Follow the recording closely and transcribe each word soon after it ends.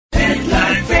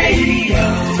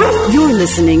You're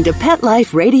listening to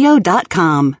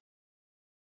PetLifeRadio.com.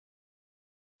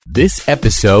 This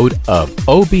episode of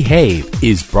Oh Behave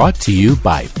is brought to you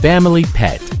by Family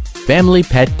Pet.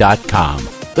 FamilyPet.com,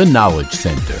 the Knowledge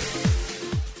Center.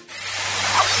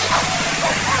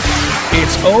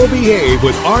 It's Oh Behave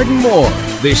with Arden Moore,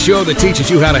 the show that teaches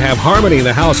you how to have harmony in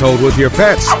the household with your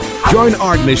pets. Join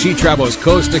Arden as she travels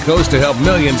coast to coast to help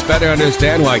millions better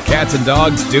understand why cats and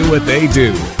dogs do what they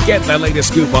do. Get the latest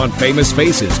scoop on famous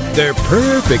faces, their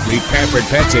perfectly pampered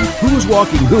pets, and who's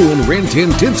walking who in Rin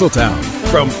Tin Tinseltown.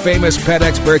 From famous pet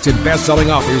experts and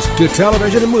best-selling authors to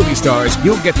television and movie stars,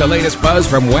 you'll get the latest buzz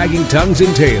from wagging tongues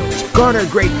and tails. Garner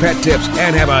great pet tips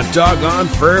and have a doggone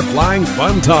fur-flying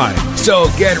fun time. So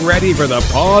get ready for the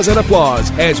pause and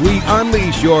applause as we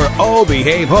unleash your Oh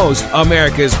Behave host,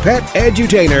 America's pet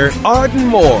edutainer, Arden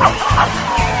Moore.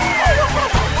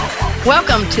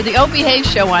 Welcome to the Oh Behave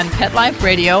Show on Pet Life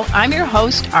Radio. I'm your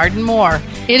host, Arden Moore.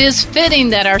 It is fitting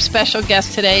that our special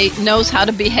guest today knows how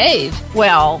to behave.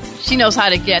 Well, she knows how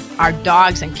to get our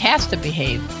dogs and cats to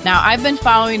behave. Now, I've been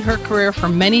following her career for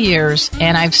many years,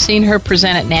 and I've seen her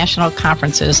present at national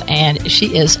conferences, and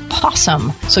she is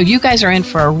awesome. So you guys are in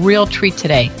for a real treat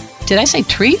today. Did I say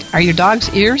treat? Are your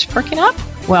dog's ears perking up?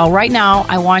 Well, right now,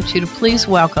 I want you to please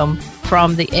welcome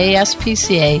from the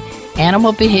ASPCA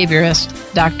animal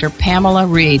behaviorist, Dr. Pamela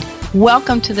Reed.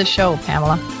 Welcome to the show,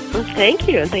 Pamela. Well, thank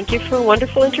you, and thank you for a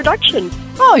wonderful introduction.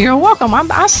 Oh, you're welcome.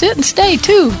 I'll sit and stay,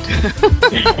 too.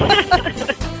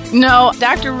 No,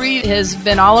 Dr. Reed has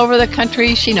been all over the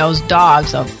country. She knows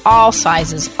dogs of all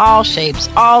sizes, all shapes,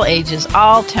 all ages,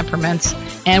 all temperaments.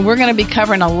 And we're going to be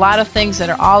covering a lot of things that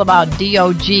are all about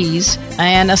DOGs.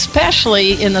 And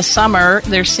especially in the summer,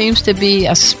 there seems to be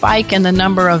a spike in the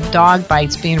number of dog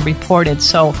bites being reported.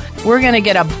 So we're going to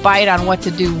get a bite on what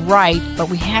to do right, but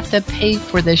we have to pay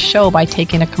for this show by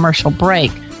taking a commercial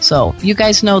break. So you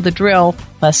guys know the drill.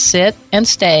 Let's sit and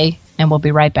stay, and we'll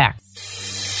be right back.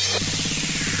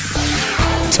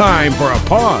 Time for a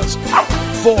pause.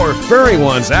 4 furry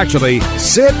ones, actually.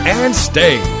 Sit and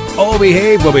stay. Oh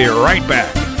Behave will be right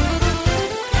back.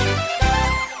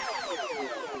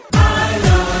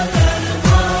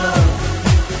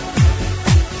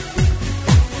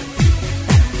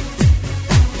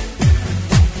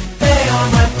 They are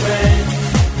my friends,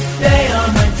 they are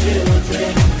my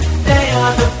children, they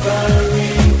are the furry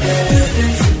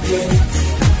editors.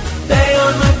 They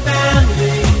are my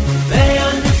family, they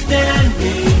understand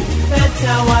me, that's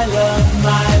how I love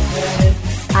my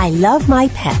pets. I Love My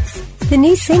Pets, the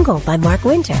new single by Mark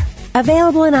Winter,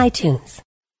 available on iTunes.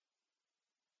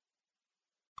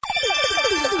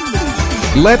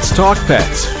 Let's Talk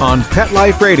Pets on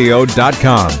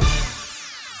PetLifeRadio.com.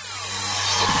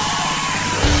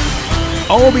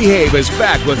 Oh Behave is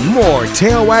back with more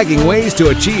tail-wagging ways to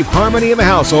achieve harmony in the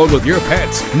household with your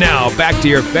pets. Now, back to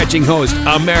your fetching host,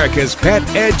 America's pet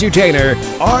edutainer,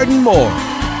 Arden Moore.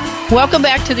 Welcome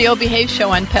back to the Oh Behave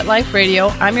Show on Pet Life Radio.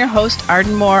 I'm your host,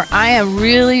 Arden Moore. I am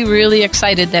really, really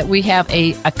excited that we have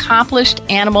a accomplished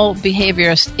animal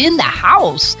behaviorist in the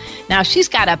house. Now, she's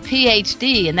got a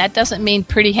PhD, and that doesn't mean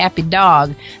pretty happy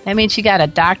dog. That means she got a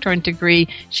doctorate degree.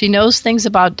 She knows things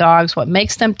about dogs, what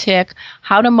makes them tick,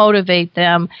 how to motivate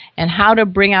them, and how to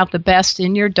bring out the best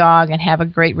in your dog and have a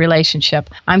great relationship.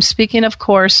 I'm speaking, of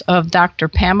course, of Dr.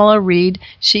 Pamela Reed.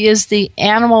 She is the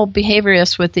animal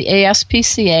behaviorist with the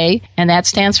ASPCA, and that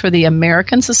stands for the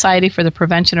American Society for the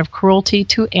Prevention of Cruelty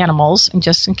to Animals. And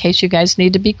just in case you guys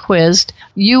need to be quizzed,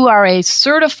 you are a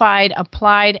certified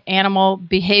applied animal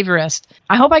behaviorist.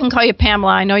 I hope I can call you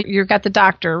Pamela. I know you've got the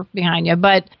doctor behind you,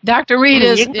 but Dr. Reed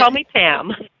is... You can call me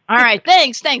Pam. All right.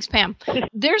 Thanks, Pam.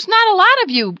 There's not a lot of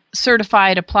you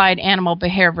certified applied animal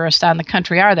behaviorists on the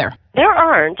country, are there? There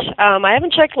aren't. I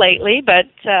haven't checked lately, but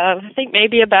I think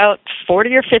maybe about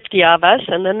 40 or 50 of us,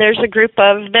 and then there's a group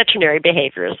of veterinary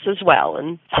behaviorists as well.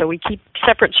 And so we keep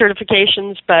separate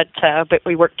certifications, but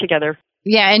we work together.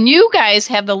 Yeah, and you guys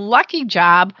have the lucky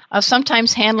job of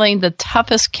sometimes handling the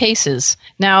toughest cases.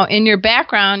 Now, in your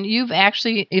background, you've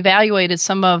actually evaluated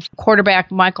some of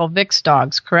quarterback Michael Vick's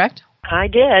dogs, correct? I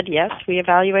did, yes. We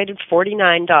evaluated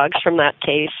 49 dogs from that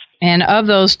case. And of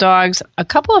those dogs, a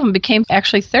couple of them became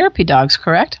actually therapy dogs,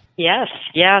 correct? Yes.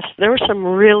 There were some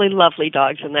really lovely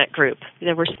dogs in that group.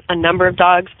 There were a number of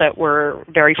dogs that were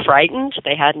very frightened.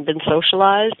 They hadn't been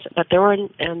socialized, but then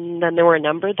there were a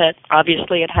number that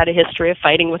obviously had a history of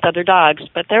fighting with other dogs.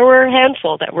 But there were a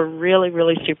handful that were really,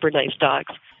 really super nice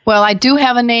dogs. Well, I do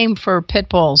have a name for pit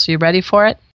bulls. You ready for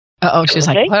it? Uh-oh, she's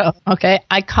okay. like, what? Okay.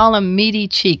 I call them meaty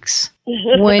cheeks.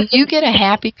 When you get a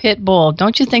happy pit bull,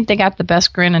 don't you think they got the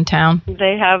best grin in town?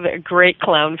 They have a great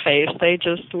clown face. They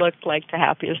just look like the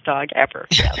happiest dog ever.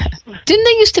 Yes. Didn't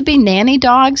they used to be nanny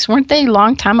dogs? Weren't they a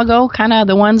long time ago kind of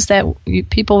the ones that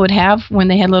people would have when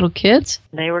they had little kids?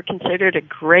 They were considered a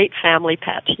great family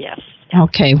pet, yes.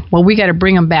 Okay. Well, we got to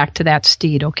bring them back to that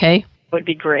steed, okay? Would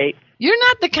be great. You're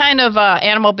not the kind of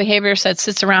animal behaviorist that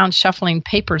sits around shuffling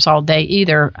papers all day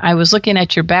either. I was looking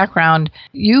at your background.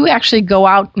 You actually go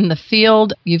out in the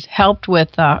field. You've helped with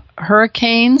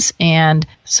hurricanes and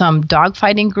some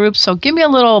dogfighting groups. So give me a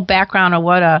little background of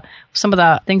what some of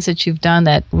the things that you've done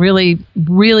that really,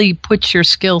 really puts your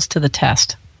skills to the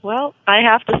test. Well, I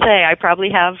have to say I probably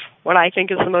have what I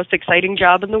think is the most exciting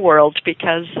job in the world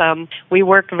because we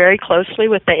work very closely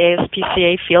with the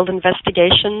ASPCA Field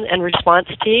Investigation and Response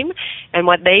Team, and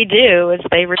what they do is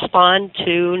they respond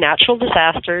to natural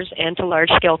disasters and to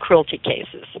large-scale cruelty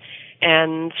cases.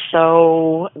 And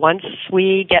so once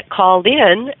we get called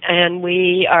in and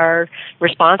we are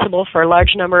responsible for a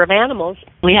large number of animals,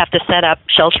 we have to set up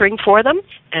sheltering for them,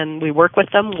 and we work with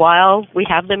them while we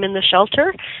have them in the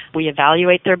shelter. We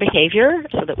evaluate their behavior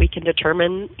so that we can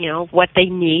determine, what they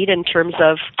need in terms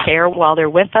of care while they're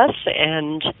with us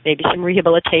and maybe some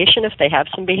rehabilitation if they have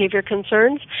some behavior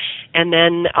concerns, and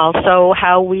then also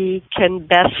how we can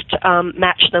best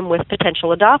match them with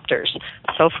potential adopters.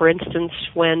 So, for instance,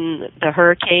 when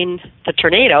the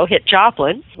tornado hit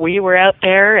Joplin, we were out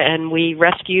there and we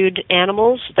rescued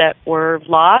animals that were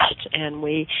lost, and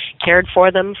we cared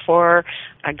for them for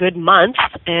a good month,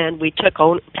 and we took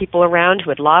people around who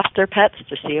had lost their pets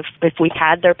to see if we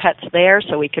had their pets there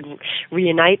so we could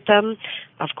reunite them.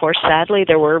 Of course, sadly,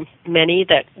 there were many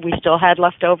that we still had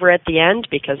left over at the end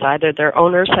because either their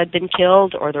owners had been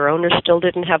killed or their owners still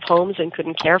didn't have homes and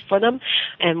couldn't care for them.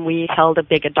 And we held a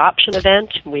big adoption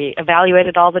event. We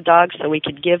evaluated all the dogs so we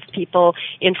could give people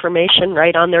information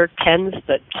right on their pens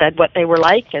that said what they were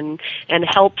like and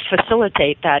help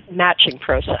facilitate that matching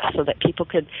process so that people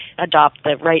could adopt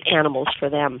the right animals for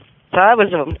them. So that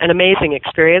was an amazing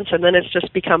experience, and then it's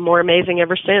just become more amazing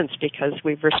ever since because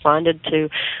we've responded to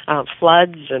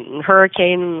floods and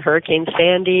Hurricane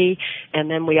Sandy, and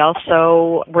then we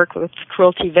also work with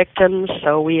cruelty victims,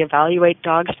 so we evaluate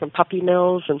dogs from puppy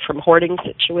mills and from hoarding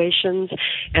situations,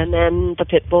 and then the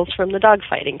pit bulls from the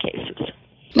dogfighting cases.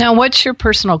 Now, what's your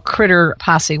personal critter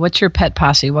posse? What's your pet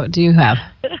posse? What do you have?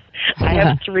 I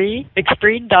have 3 mixed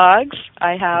breed dogs.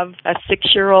 I have a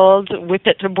 6-year-old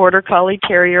Whippet Border Collie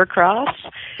Terrier cross.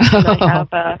 And I have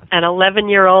an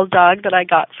 11-year-old dog that I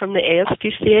got from the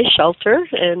ASPCA shelter,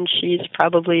 and she's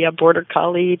probably a Border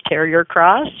Collie Terrier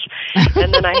cross.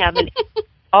 And then I have an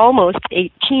almost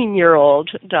 18-year-old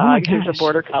dog who's a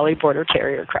Border Collie Border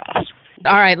Terrier cross.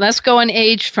 All right, let's go in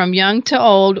age from young to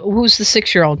old. Who's the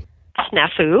 6-year-old?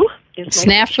 Snafu.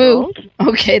 Snafu.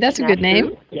 Okay, that's a good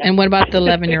name. Yeah. And what about the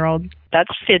 11-year-old? That's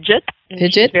Fidget.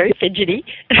 Fidget? She's very fidgety.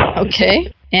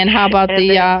 Okay. And how about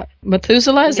the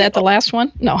Methuselah? Is that the last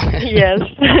one? No. Yes.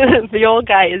 The old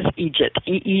guy is Egypt.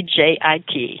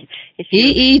 E-E-J-I-T.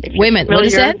 Wait a minute. What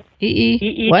is that?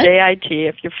 E-E-J-I-T.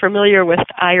 If you're familiar with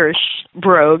Irish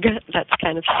brogue, that's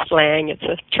kind of slang. It's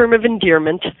a term of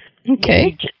endearment. Okay.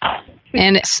 Egypt.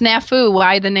 And Snafu,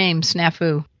 why the name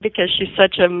Snafu? Because she's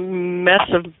such a mess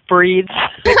of breeds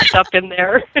mixed up in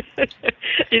there.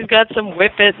 She's got some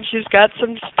Whippet, she's got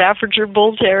some Staffordshire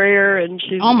Bull Terrier, and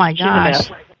she's oh my gosh! She's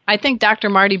a mess. I think Dr.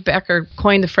 Marty Becker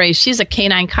coined the phrase, she's a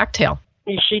canine cocktail.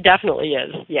 She definitely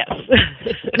is, yes.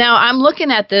 Now, I'm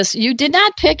looking at this. You did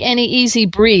not pick any easy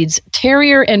breeds.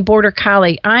 Terrier and Border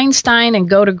Collie, Einstein and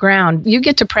go to ground. You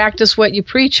get to practice what you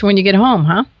preach when you get home,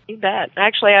 huh? You bet.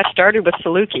 Actually, I started with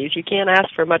Salukis. You can't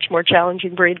ask for a much more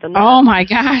challenging breed than that. Oh, my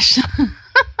gosh.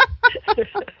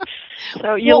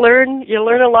 So you learn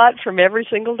a lot from every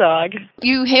single dog.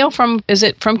 You hail from, is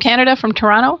it from Canada, from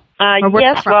Toronto?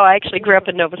 Yes, well, I actually grew up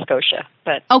in Nova Scotia.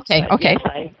 But Okay. Yes,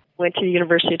 I went to the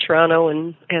University of Toronto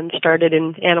and started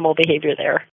in animal behavior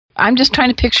there. I'm just trying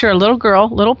to picture a little girl,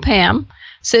 little Pam,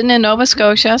 sitting in Nova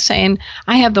Scotia saying,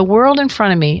 I have the world in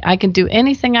front of me. I can do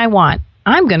anything I want.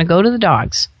 I'm going to go to the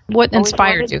dogs. What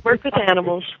inspired you?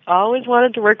 Always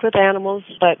wanted to work with animals,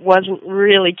 but wasn't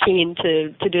really keen to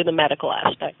do the medical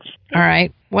aspects. All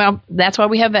right. Well, that's why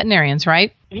we have veterinarians,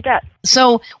 right? You bet.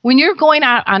 So when you're going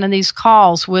out on these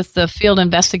calls with the field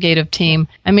investigative team,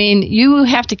 I mean, you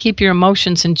have to keep your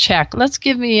emotions in check. Let's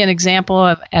give me an example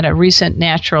of at a recent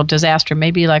natural disaster,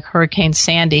 maybe like Hurricane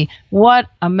Sandy. What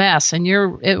a mess. And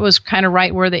it was kind of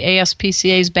right where the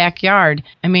ASPCA's backyard.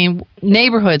 I mean,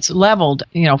 neighborhoods leveled,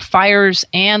 fires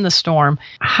and the storm.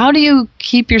 How do you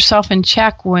keep yourself in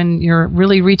check when you're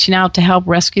really reaching out to help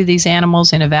rescue these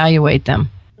animals and evaluate them?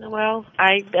 Well,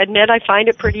 I admit I find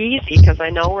it pretty easy because I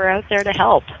know we're out there to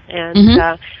help. And,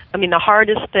 the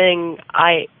hardest thing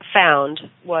I found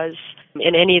was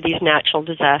in any of these natural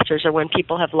disasters or when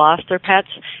people have lost their pets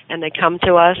and they come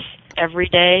to us every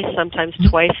day, sometimes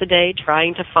twice a day,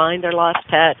 trying to find their lost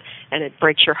pet, and it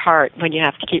breaks your heart when you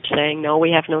have to keep saying, no,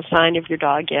 we have no sign of your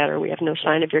dog yet, or we have no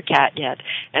sign of your cat yet.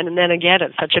 And then again,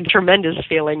 it's such a tremendous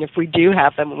feeling if we do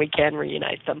have them and we can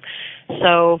reunite them.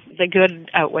 So the good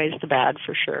outweighs the bad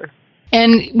for sure.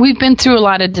 And we've been through a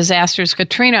lot of disasters.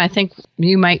 Katrina, I think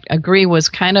you might agree, was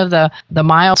kind of the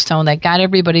milestone that got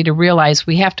everybody to realize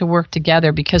we have to work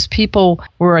together because people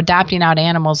were adopting out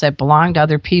animals that belonged to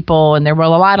other people, and there were a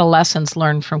lot of lessons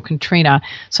learned from Katrina.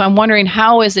 So I'm wondering,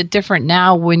 how is it different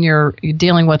now when you're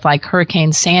dealing with like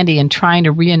Hurricane Sandy and trying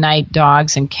to reunite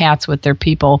dogs and cats with their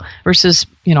people versus,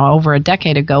 over a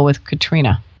decade ago with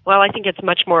Katrina? Well, I think it's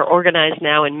much more organized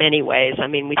now in many ways.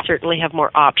 We certainly have more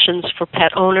options for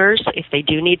pet owners if they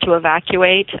do need to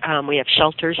evacuate. We have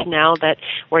shelters now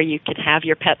where you can have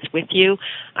your pets with you.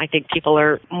 I think people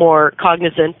are more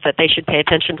cognizant that they should pay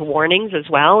attention to warnings as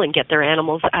well and get their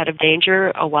animals out of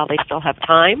danger while they still have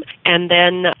time. And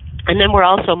then we're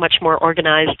also much more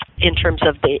organized in terms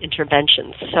of the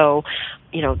interventions. So,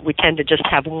 we tend to just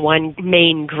have one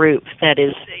main group that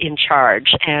is in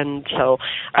charge. And so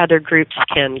other groups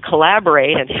can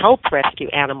collaborate and help rescue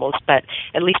animals, but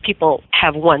at least people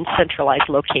have one centralized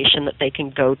location that they can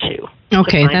go to.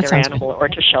 Okay, to find that their sounds animal good. Or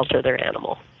to shelter their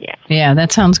animal. Yeah. Yeah,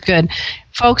 that sounds good.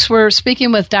 Folks, we're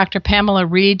speaking with Dr. Pamela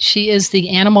Reed. She is the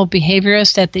animal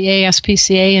behaviorist at the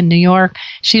ASPCA in New York.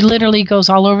 She literally goes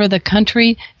all over the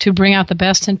country to bring out the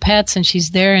best in pets, and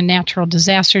she's there in natural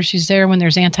disasters. She's there when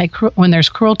there's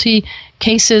cruelty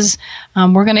cases.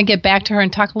 We're going to get back to her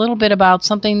and talk a little bit about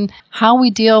how we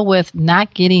deal with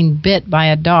not getting bit by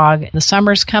a dog. The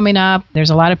summer's coming up. There's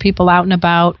a lot of people out and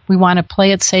about. We want to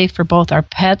play it safe for both our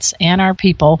pets and our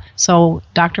people. So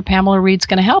Dr. Pamela Reed's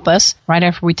going to help us right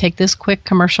after we take this quick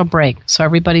commercial break. So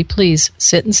everybody, please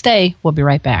sit and stay. We'll be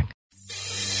right back.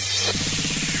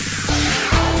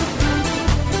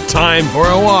 Time for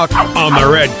a walk on the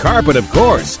red carpet, of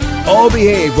course. All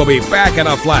Behave will be back in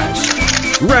a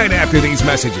flash right after these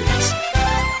messages.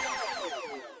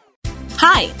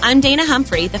 Hi, I'm Dana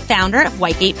Humphrey, the founder of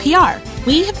Whitegate PR.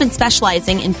 We have been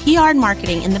specializing in PR and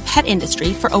marketing in the pet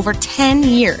industry for over 10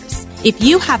 years. If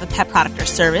you have a pet product or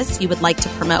service you would like to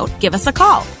promote, give us a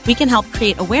call. We can help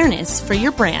create awareness for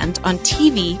your brand on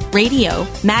TV, radio,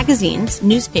 magazines,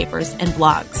 newspapers, and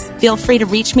blogs. Feel free to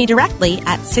reach me directly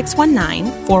at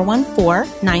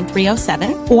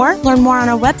 619-414-9307 or learn more on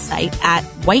our website at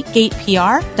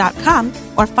whitegatepr.com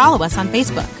or follow us on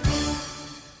Facebook.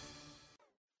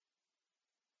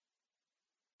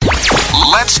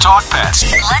 Let's talk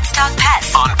pets Let's talk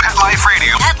pets on Pet Life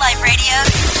Radio. Pet Life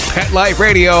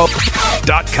Radio.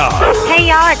 PetLifeRadio.com. Hey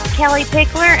y'all, it's Kelly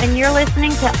Pickler, and you're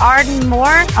listening to Arden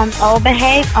Moore on All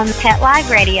Behave on Pet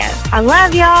Life Radio. I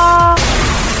love y'all.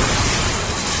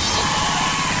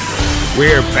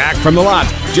 We're back from the lot.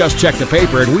 Just checked the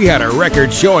paper and we had a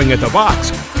record showing at the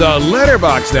box. The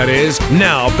letterbox, that is.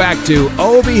 Now back to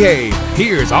Oh Behave.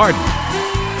 Here's Arden.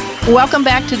 Welcome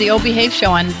back to the O Behave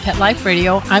Show on Pet Life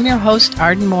Radio. I'm your host,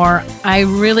 Arden Moore. I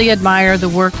really admire the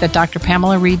work that Dr.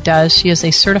 Pamela Reed does. She is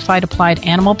a certified applied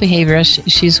animal behaviorist.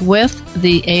 She's with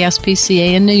the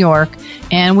ASPCA in New York,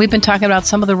 and we've been talking about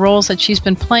some of the roles that she's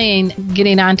been playing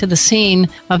getting onto the scene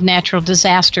of natural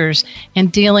disasters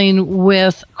and dealing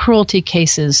with cruelty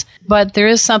cases. But there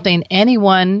is something,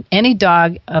 any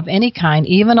dog of any kind,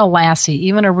 even a Lassie,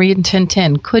 even a Rin Tin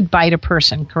Tin, could bite a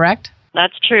person, correct?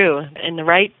 That's true. In the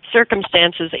right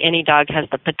circumstances, any dog has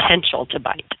the potential to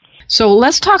bite. So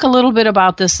let's talk a little bit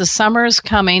about this. The summer is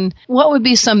coming. What would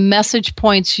be some message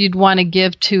points you'd want to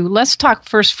give to, let's talk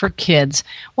first for kids.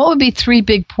 What would be 3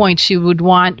 big points you would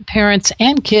want parents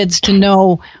and kids to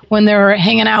know when they're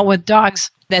hanging out with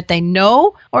dogs that they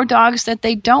know or dogs that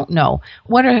they don't know?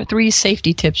 What are 3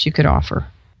 safety tips you could offer?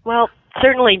 Well,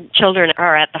 certainly children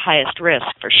are at the highest risk,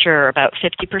 for sure. About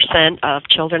 50% of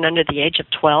children under the age of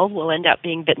 12 will end up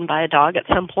being bitten by a dog at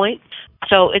some point.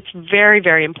 So it's very,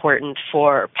 very important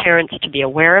for parents to be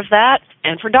aware of that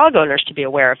and for dog owners to be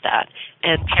aware of that.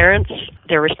 And parents,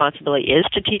 their responsibility is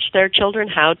to teach their children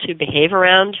how to behave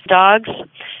around dogs.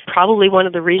 Probably one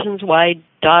of the reasons why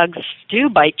dogs do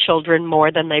bite children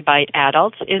more than they bite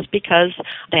adults is because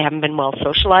they haven't been well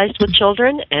socialized with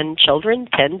children, and children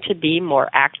tend to be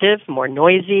more active, more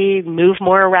noisy, move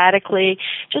more erratically,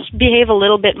 just behave a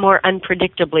little bit more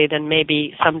unpredictably than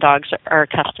maybe some dogs are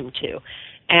accustomed to.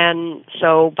 And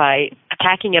so by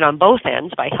attacking it on both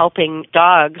ends, by helping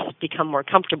dogs become more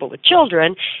comfortable with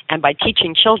children, and by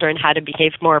teaching children how to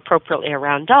behave more appropriately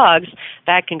around dogs,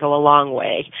 that can go a long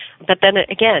way. But then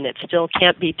again, it still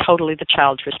can't be totally the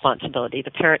child's responsibility.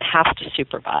 The parent has to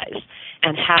supervise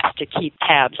and has to keep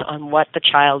tabs on what the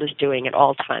child is doing at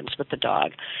all times with the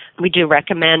dog. We do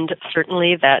recommend,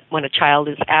 certainly, that when a child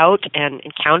is out and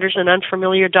encounters an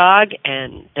unfamiliar dog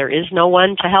and there is no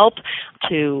one to help,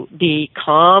 to be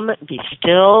calm, be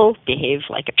still, behave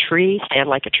like a tree, stand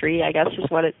like a tree, I guess is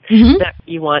what it that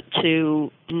you want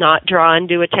to not draw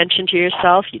undue attention to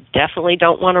yourself. You definitely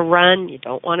don't want to run. You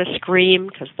don't want to scream,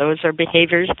 because those are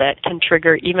behaviors that can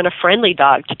trigger even a friendly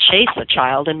dog to chase a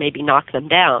child and maybe knock them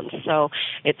down. So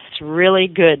it's really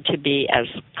good to be as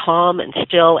calm and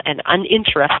still and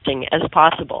uninteresting as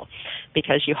possible,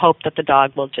 because you hope that the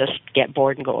dog will just get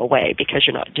bored and go away because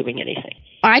you're not doing anything.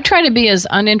 I try to be as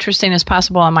uninteresting as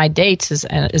possible on my dates. Is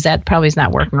that probably is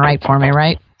not working right for me,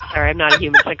 right? Sorry, I'm not a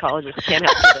human psychologist. Can't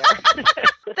help you there.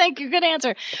 Thank you. Good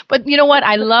answer. But you know what?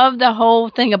 I love the whole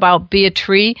thing about be a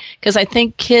tree, because I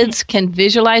think kids can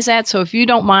visualize that. So if you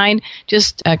don't mind,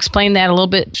 just explain that a little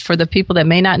bit for the people that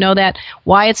may not know that,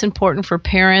 why it's important for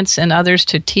parents and others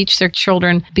to teach their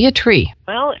children, be a tree.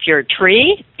 Well, if you're a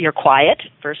tree, you're quiet,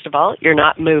 first of all. You're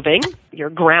not moving. You're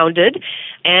grounded.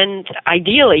 And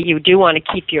ideally, you do want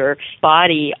to keep your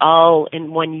body all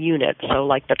in one unit, so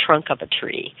like the trunk of a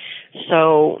tree.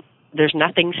 So there's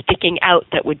nothing sticking out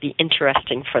that would be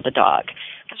interesting for the dog.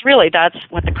 Because really, that's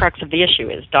what the crux of the issue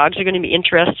is. Dogs are going to be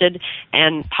interested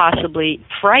and possibly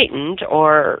frightened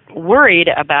or worried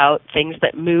about things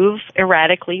that move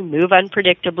erratically, move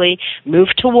unpredictably, move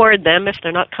toward them if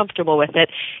they're not comfortable with it,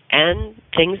 and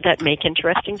things that make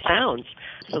interesting sounds.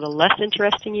 So the less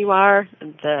interesting you are,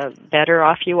 the better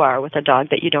off you are with a dog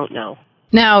that you don't know.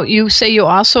 Now, you say you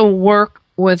also work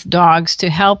with dogs to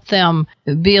help them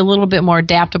be a little bit more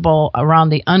adaptable around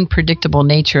the unpredictable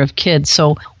nature of kids.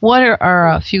 So what are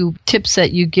a few tips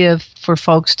that you give for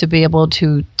folks to be able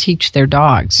to teach their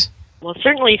dogs? Well,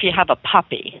 certainly if you have a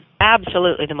puppy,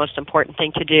 absolutely the most important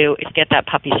thing to do is get that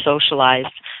puppy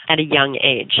socialized at a young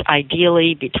age.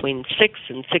 Ideally, between 6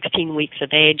 and 16 weeks of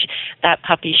age, that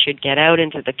puppy should get out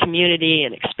into the community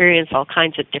and experience all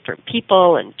kinds of different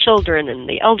people and children and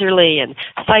the elderly and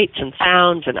sights and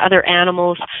sounds and other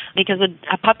animals, because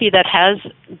a puppy that has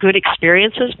good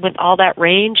experiences with all that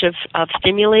range of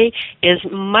stimuli is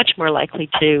much more likely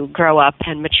to grow up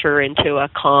and mature into a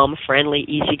calm, friendly,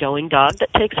 easygoing dog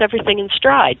that takes everything in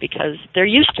stride because they're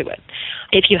used to it.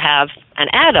 If you have an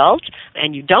adult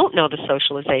and you don't know the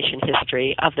socialization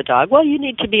history of the dog, well, you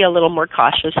need to be a little more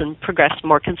cautious and progress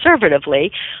more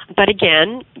conservatively. But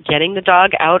again, getting the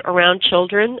dog out around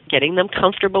children, getting them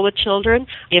comfortable with children,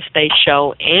 if they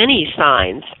show any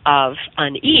signs of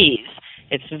unease,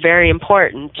 it's very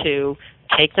important to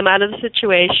take them out of the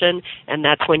situation, and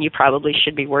that's when you probably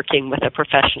should be working with a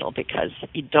professional, because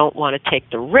you don't want to take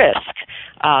the risk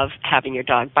of having your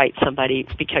dog bite somebody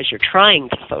because you're trying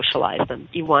to socialize them.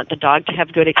 You want the dog to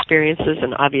have good experiences,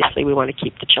 and obviously we want to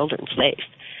keep the children safe.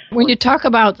 When you talk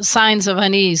about signs of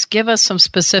unease, give us some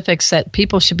specifics that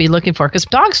people should be looking for, because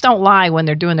dogs don't lie when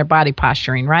they're doing their body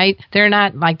posturing, right? They're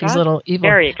not like these little evil...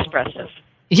 Very expressive.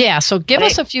 Yeah, so give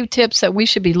us a few tips that we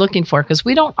should be looking for, because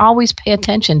we don't always pay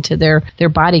attention to their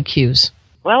body cues.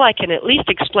 Well, I can at least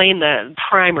explain the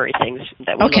primary things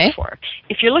that we look for.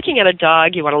 If you're looking at a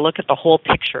dog, you want to look at the whole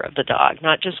picture of the dog,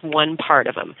 not just one part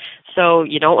of him. So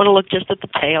you don't want to look just at the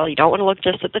tail. You don't want to look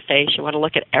just at the face. You want to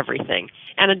look at everything.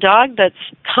 And a dog that's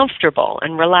comfortable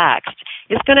and relaxed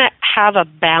is going to have a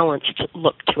balanced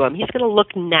look to him. He's going to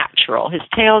look natural. His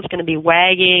tail is going to be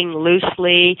wagging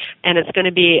loosely, and it's going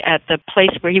to be at the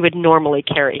place where he would normally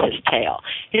carry his tail.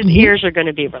 His ears are going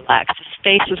to be relaxed. His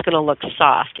face is going to look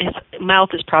soft. His mouth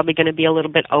is probably going to be a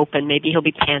little bit open. Maybe he'll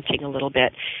be panting a little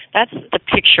bit. That's the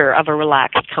picture of a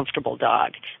relaxed, comfortable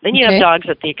dog. Then you have dogs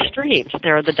at the extremes.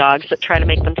 There are the dogs that try to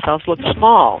make themselves look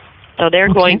small. So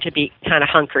they're going to be kind of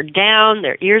hunkered down.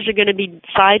 Their ears are going to be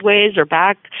sideways or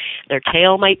back. Their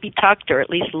tail might be tucked or at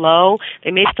least low. They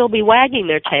may still be wagging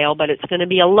their tail, but it's going to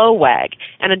be a low wag.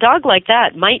 And a dog like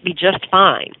that might be just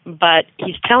fine, but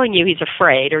he's telling you he's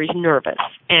afraid or he's nervous.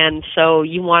 And so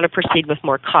you want to proceed with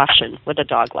more caution with a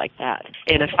dog like that.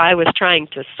 And if I was trying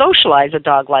to socialize a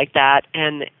dog like that,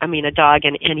 and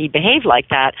he behaved like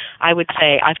that, I would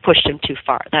say, I've pushed him too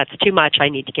far. That's too much. I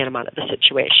need to get him out of the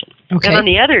situation. Okay. And on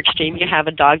the other extreme, extreme, you have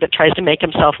a dog that tries to make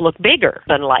himself look bigger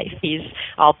than life. He's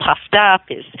all puffed up,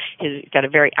 he's got a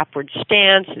very upward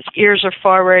stance, his ears are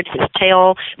forward, his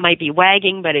tail might be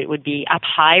wagging, but it would be up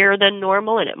higher than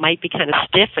normal, and it might be kind of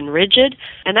stiff and rigid.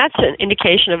 And that's an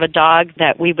indication of a dog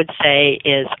that we would say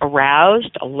is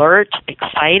aroused, alert,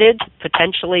 excited,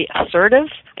 potentially assertive.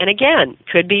 And again,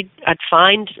 could be a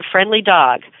fine, friendly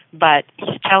dog, but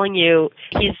he's telling you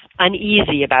he's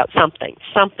uneasy about something.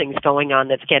 Something's going on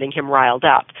that's getting him riled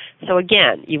up. So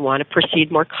again, you want to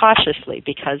proceed more cautiously,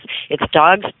 because it's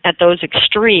dogs at those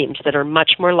extremes that are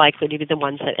much more likely to be the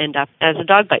ones that end up as a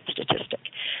dog bite statistic.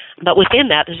 But within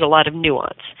that, there's a lot of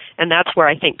nuance. And that's where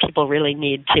I think people really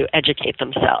need to educate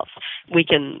themselves. We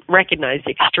can recognize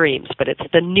the extremes, but it's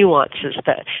the nuances,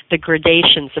 the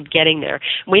gradations of getting there.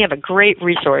 We have a great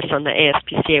resource on the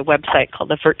ASPCA website called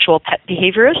the Virtual Pet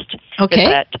Behaviorist. Okay.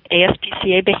 It's at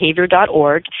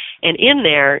aspcabehavior.org. And in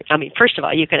there, first of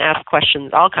all, you can ask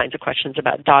questions, all kinds of questions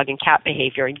about dog and cat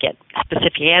behavior and get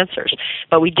specific answers.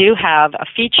 But we do have a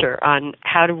feature on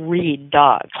how to read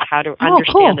dogs, how to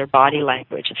understand their body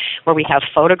language, where we have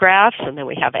photographs, and then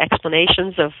we have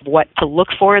explanations of what to look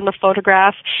for in the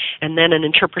photograph, and then an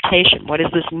interpretation. What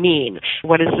does this mean?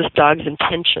 What is this dog's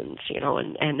intentions,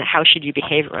 and how should you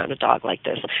behave around a dog like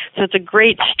this? So it's a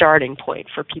great starting point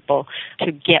for people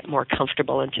to get more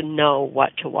comfortable and to know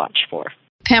what to watch for.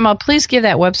 Pamela, please give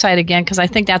that website again, because I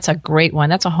think that's a great one.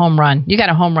 That's a home run. You got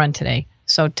a home run today.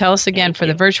 So tell us again for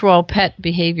the Virtual Pet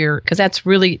Behavior, because that's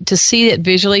really, to see it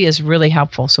visually is really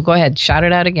helpful. So go ahead, shout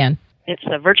it out again. It's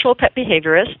a Virtual Pet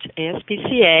Behaviorist,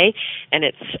 ASPCA, and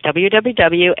it's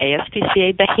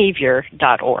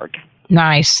www.aspcabehavior.org.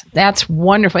 Nice. That's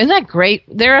wonderful. Isn't that great?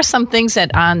 There are some things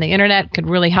that on the internet could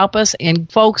really help us.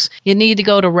 And folks, you need to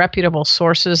go to reputable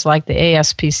sources like the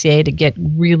ASPCA to get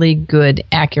really good,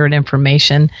 accurate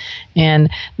information. And,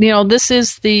 this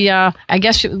is I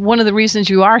guess one of the reasons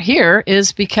you are here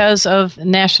is because of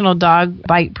National Dog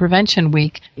Bite Prevention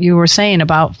Week. You were saying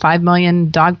about 5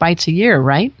 million dog bites a year,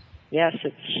 right? Yes,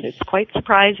 it's quite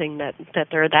surprising that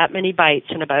there are that many bites,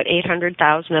 and about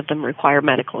 800,000 of them require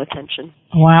medical attention.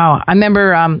 Wow. I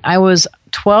remember I was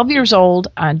 12 years old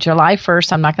on July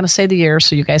 1st. I'm not going to say the year,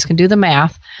 so you guys can do the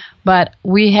math. But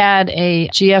we had a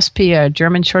GSP, a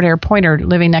German Short-Hair Pointer,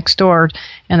 living next door,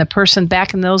 and the person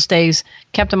back in those days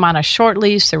kept him on a short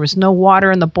leash. There was no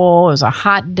water in the bowl. It was a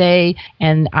hot day,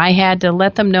 and I had to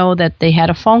let them know that they had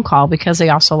a phone call because they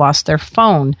also lost their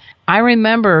phone. I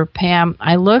remember, Pam,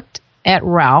 I looked at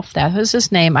Ralph. That was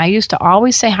his name. I used to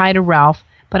always say hi to Ralph.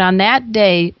 But on that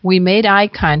day, we made eye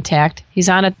contact. He's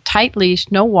on a tight leash,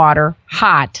 no water,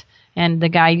 hot, and the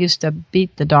guy used to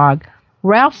beat the dog.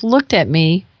 Ralph looked at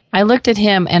me. I looked at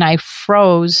him, and I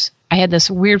froze. I had this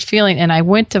weird feeling, and I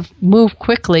went to move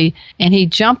quickly, and he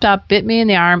jumped up, bit me in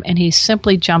the arm, and he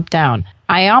simply jumped down.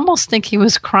 I almost think he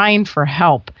was crying for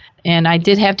help. And I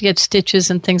did have to get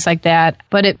stitches and things like that.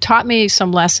 But it taught me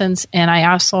some lessons. And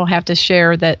I also have to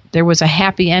share that there was a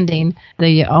happy ending.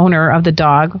 The owner of the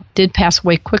dog did pass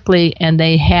away quickly, and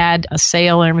they had a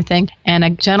sale and everything. And a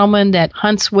gentleman that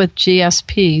hunts with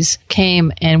GSPs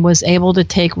came and was able to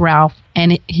take Ralph.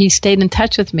 And he stayed in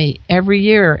touch with me every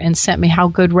year and sent me how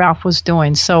good Ralph was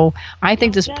doing. So I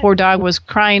think this poor dog was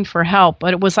crying for help,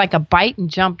 but it was like a bite and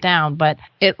jump down. But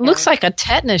it looks like a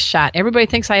tetanus shot. Everybody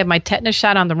thinks I have my tetanus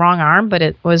shot on the wrong arm, but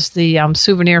it was the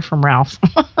souvenir from Ralph.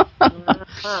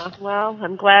 Well,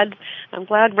 I'm glad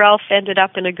Ralph ended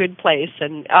up in a good place,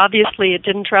 and obviously it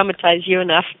didn't traumatize you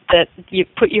enough that you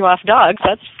put you off dogs.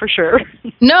 That's for sure.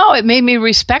 No, it made me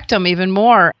respect them even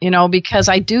more, because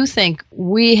I do think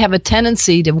we have a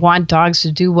tendency to want dogs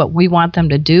to do what we want them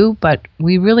to do, but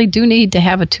we really do need to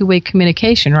have a two-way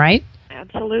communication, right?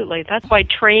 Absolutely. That's why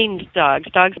trained dogs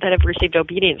that have received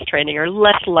obedience training, are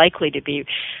less likely to be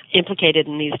implicated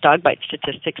in these dog bite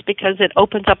statistics, because it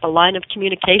opens up a line of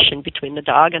communication between the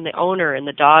dog and the owner, and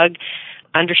the dog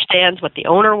understands what the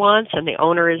owner wants, and the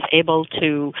owner is able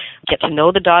to get to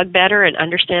know the dog better and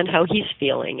understand how he's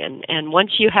feeling. And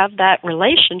once you have that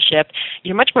relationship,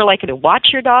 you're much more likely to watch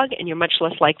your dog, and you're much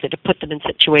less likely to put them in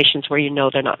situations where you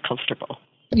know they're not comfortable.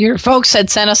 Your folks had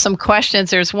sent us some questions.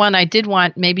 There's one I did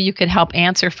want, maybe you could help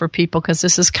answer for people, because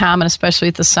this is common, especially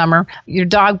at the summer. Your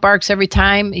dog barks every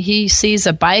time he sees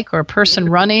a bike or a person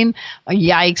running.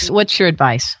 Yikes. What's your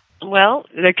advice? Well,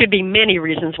 there could be many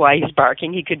reasons why he's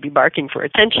barking. He could be barking for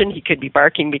attention. He could be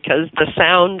barking because the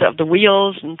sound of the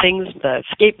wheels and things, the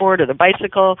skateboard or the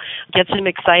bicycle, gets him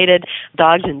excited.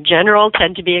 Dogs in general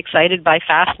tend to be excited by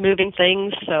fast-moving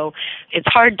things, so it's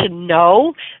hard to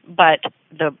know, but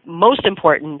the most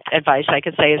important advice I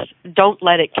could say is don't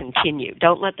let it continue.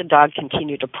 Don't let the dog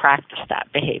continue to practice that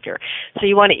behavior. So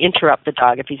you want to interrupt the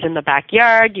dog. If he's in the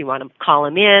backyard, you want to call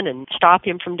him in and stop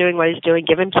him from doing what he's doing.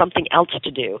 Give him something else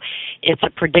to do. It's a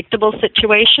predictable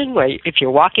situation where if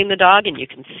you're walking the dog and you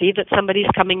can see that somebody's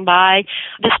coming by,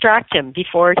 distract him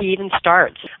before he even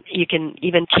starts. You can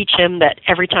even teach him that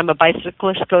every time a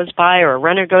bicyclist goes by or a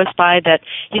runner goes by that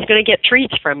he's going to get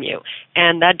treats from you.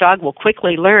 And that dog will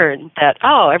quickly learn that,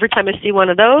 oh, every time I see one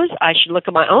of those, I should look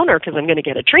at my owner because I'm going to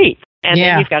get a treat. And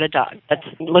then you've got a dog that's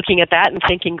looking at that and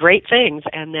thinking great things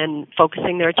and then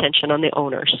focusing their attention on the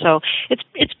owner. So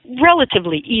it's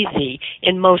relatively easy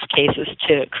in most cases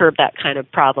to curb that kind of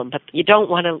problem, but you don't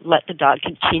want to let the dog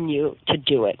continue to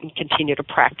do it and continue to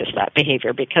practice that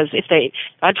behavior, because if they,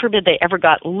 God forbid, they ever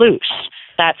got loose,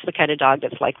 that's the kind of dog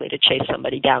that's likely to chase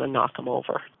somebody down and knock them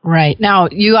over. Right. Now,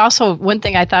 you also, one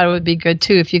thing I thought it would be good,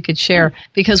 too, if you could share,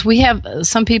 because we have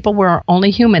some people, we're only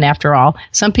human after all.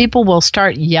 Some people will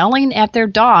start yelling at their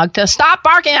dog to stop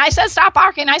barking. I said stop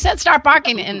barking. I said stop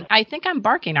barking. And I think I'm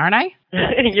barking, aren't I?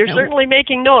 You're certainly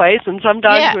making noise, and some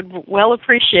dogs would well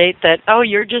appreciate that, oh,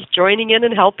 you're just joining in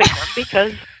and helping them,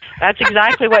 because that's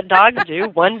exactly what dogs do.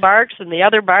 One barks and the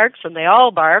other barks and they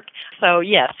all bark. So,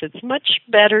 yes, it's much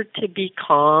better to be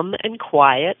calm and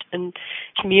quiet and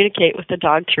communicate with the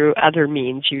dog through other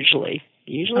means usually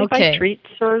by treats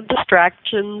or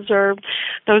distractions or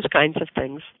those kinds of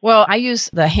things. Well, I use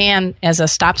the hand as a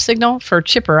stop signal for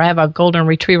Chipper. I have a golden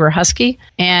retriever husky,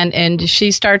 and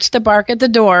she starts to bark at the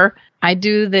door. I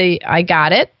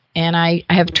got it. And I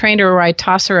have trained her where I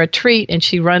toss her a treat and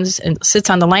she runs and sits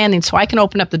on the landing so I can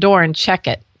open up the door and check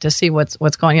it to see what's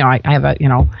going on. I have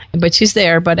but she's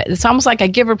there. But it's almost like I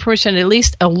give her permission to at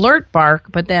least alert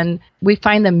bark, but then we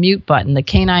find the mute button, the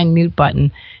canine mute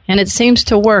button, and it seems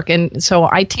to work. And so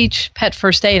I teach pet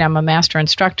first aid. I'm a master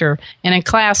instructor. And in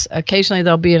class, occasionally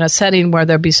they'll be in a setting where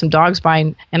there'll be some dogs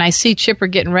by, and I see Chipper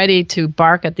getting ready to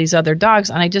bark at these other dogs,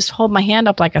 and I just hold my hand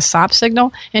up like a stop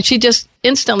signal, and she just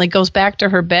instantly goes back to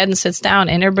her bed and sits down,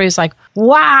 and everybody's like,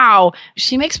 wow,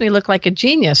 she makes me look like a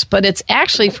genius. But it's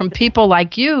actually from people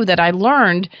like you that I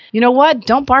learned, you know what,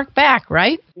 don't bark back,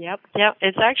 right? Yep.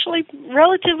 It's actually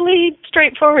relatively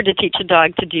straightforward to teach a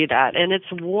dog to do that, and it's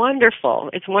wonderful.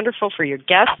 It's wonderful for your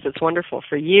guests. It's wonderful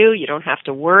for you. You don't have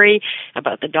to worry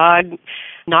about the dog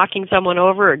knocking someone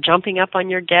over or jumping up on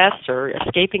your guests or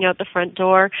escaping out the front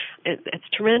door. It's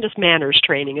tremendous manners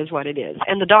training is what it is.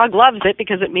 And the dog loves it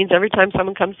because it means every time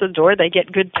someone comes to the door, they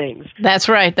get good things. That's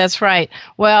right.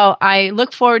 Well, I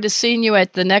look forward to seeing you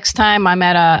at the next time I'm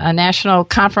at a national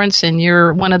conference and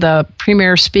you're one of the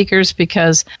premier speakers,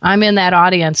 because I'm in that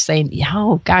audience saying,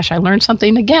 oh, gosh, I learned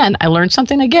something again. And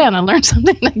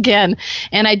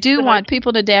I do want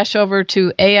people to dash over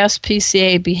to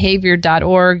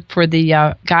aspcabehavior.org for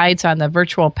the guides on the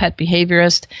virtual pet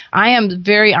behaviorist. I am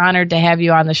very honored to have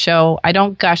you on the show. I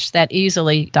don't gush that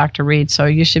easily, Dr. Reed, so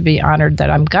you should be honored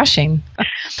that I'm gushing.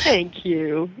 Thank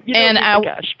you. You don't need to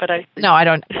gush, but No, I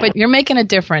don't. But you're making a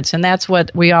difference, and that's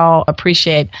what we all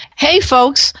appreciate. Hey,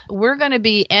 folks, we're going to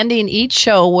be ending each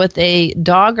show with a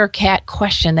dog or cat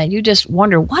question that you just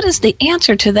wonder, what is the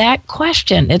answer to that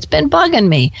question? It's been bugging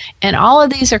me. And all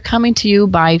of these are coming to you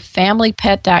by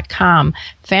FamilyPet.com.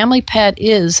 Family Pet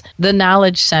is the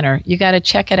knowledge center. You got to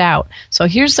check it out. So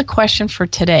here's the question for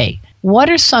today. What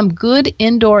are some good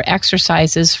indoor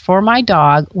exercises for my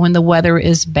dog when the weather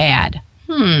is bad?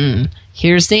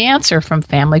 Here's the answer from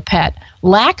Family Pet.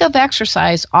 Lack of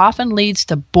exercise often leads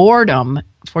to boredom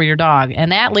for your dog,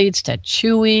 and that leads to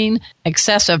chewing,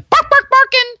 excessive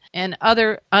barking, and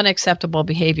other unacceptable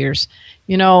behaviors.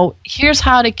 Here's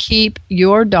how to keep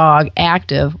your dog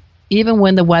active even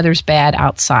when the weather's bad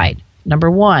outside.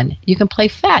 Number 1, you can play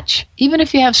fetch, even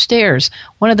if you have stairs.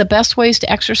 One of the best ways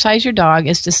to exercise your dog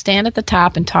is to stand at the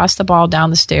top and toss the ball down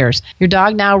the stairs. Your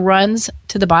dog now runs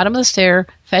to the bottom of the stair,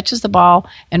 fetches the ball,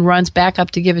 and runs back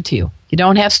up to give it to you. You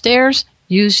don't have stairs?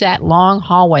 Use that long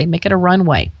hallway. Make it a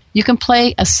runway. You can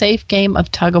play a safe game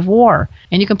of tug of war,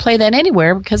 and you can play that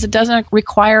anywhere because it doesn't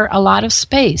require a lot of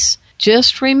space.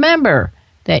 Just remember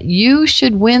that you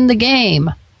should win the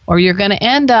game, or you're going to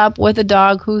end up with a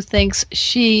dog who thinks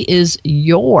she is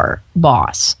your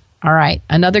boss. All right,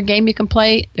 another game you can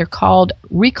play, they're called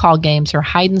recall games or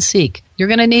hide and seek. You're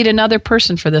going to need another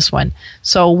person for this one.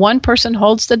 So one person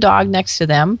holds the dog next to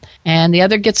them, and the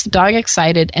other gets the dog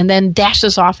excited and then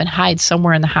dashes off and hides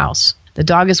somewhere in the house. The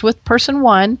dog is with person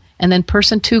 1, and then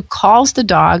person 2 calls the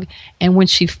dog, and when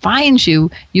she finds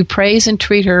you, you praise and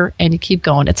treat her, and you keep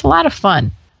going. It's a lot of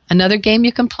fun. Another game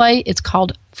you can play, it's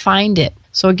called Find It.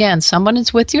 So again, someone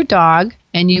is with your dog,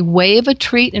 and you wave a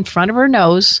treat in front of her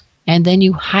nose, and then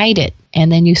you hide it.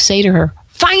 and then you say to her,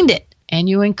 find it. And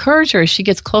you encourage her as she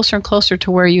gets closer and closer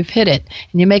to where you've hit it.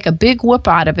 And you make a big whoop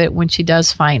out of it when she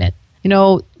does find it. You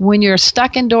know, when you're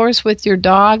stuck indoors with your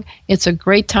dog, it's a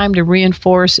great time to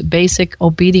reinforce basic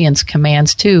obedience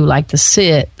commands too, like the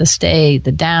sit, the stay,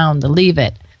 the down, the leave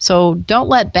it. So don't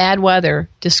let bad weather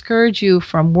discourage you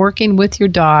from working with your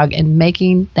dog and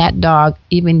making that dog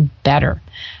even better.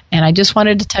 And I just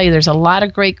wanted to tell you there's a lot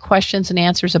of great questions and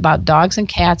answers about dogs and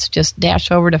cats. Just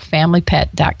dash over to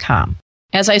FamilyPet.com.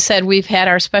 As I said, we've had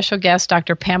our special guest,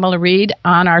 Dr. Pamela Reed,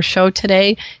 on our show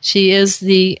today. She is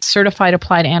the Certified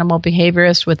Applied Animal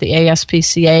Behaviorist with the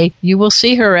ASPCA. You will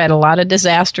see her at a lot of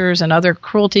disasters and other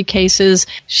cruelty cases.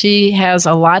 She has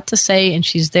a lot to say, and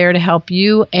she's there to help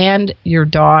you and your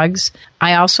dogs.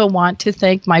 I also want to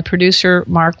thank my producer,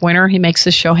 Mark Winter. He makes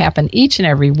this show happen each and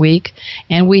every week.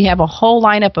 And we have a whole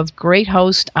lineup of great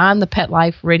hosts on the Pet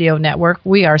Life Radio Network.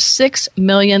 We are 6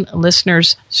 million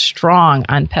listeners strong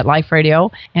on Pet Life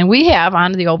Radio. And we have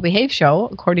on the Old Behave Show,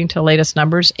 according to the latest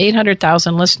numbers,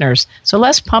 800,000 listeners. So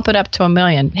let's pump it up to 1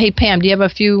 million. Hey, Pam, do you have a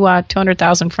few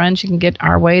 200,000 friends you can get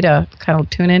our way to kind of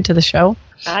tune into the show?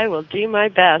 I will do my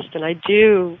best, and I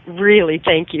do really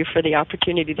thank you for the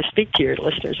opportunity to speak to your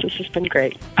listeners. This has been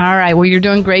great. All right. Well, you're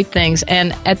doing great things.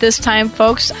 And at this time,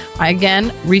 folks,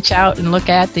 again, reach out and look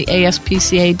at the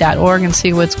ASPCA.org and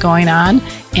see what's going on.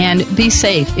 And be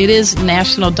safe. It is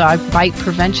National Dog Bite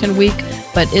Prevention Week,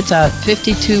 but it's a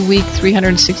 52-week,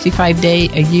 365-day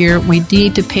a year. We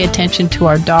need to pay attention to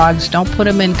our dogs. Don't put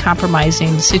them in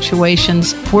compromising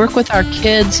situations. Work with our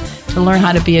kids to learn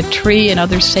how to be a tree and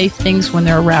other safe things when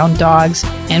they're around dogs.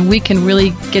 And we can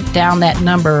really get down that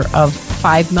number of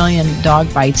 5 million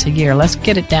dog bites a year. Let's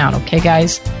get it down, okay,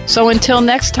 guys? So until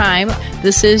next time,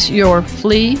 this is your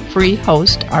flea-free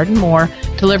host, Arden Moore,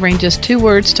 delivering just 2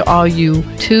 words to all you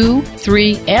 2,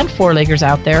 3, and 4-leggers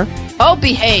out there. Oh,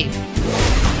 behave!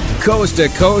 Coast to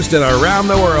coast and around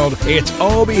the world, it's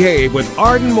Oh Behave with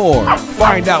Arden Moore.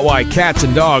 Find out why cats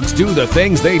and dogs do the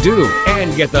things they do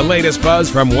and get the latest buzz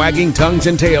from wagging tongues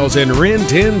and tails in Rin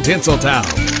Tin Tinseltown.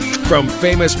 From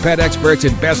famous pet experts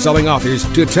and best-selling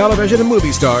authors to television and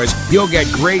movie stars, you'll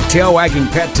get great tail-wagging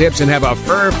pet tips and have a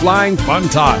fur-flying fun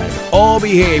time. Oh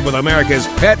Behave with America's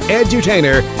pet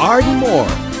edutainer, Arden Moore.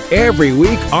 Every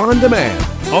week on demand,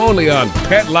 only on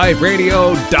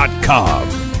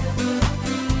PetLifeRadio.com.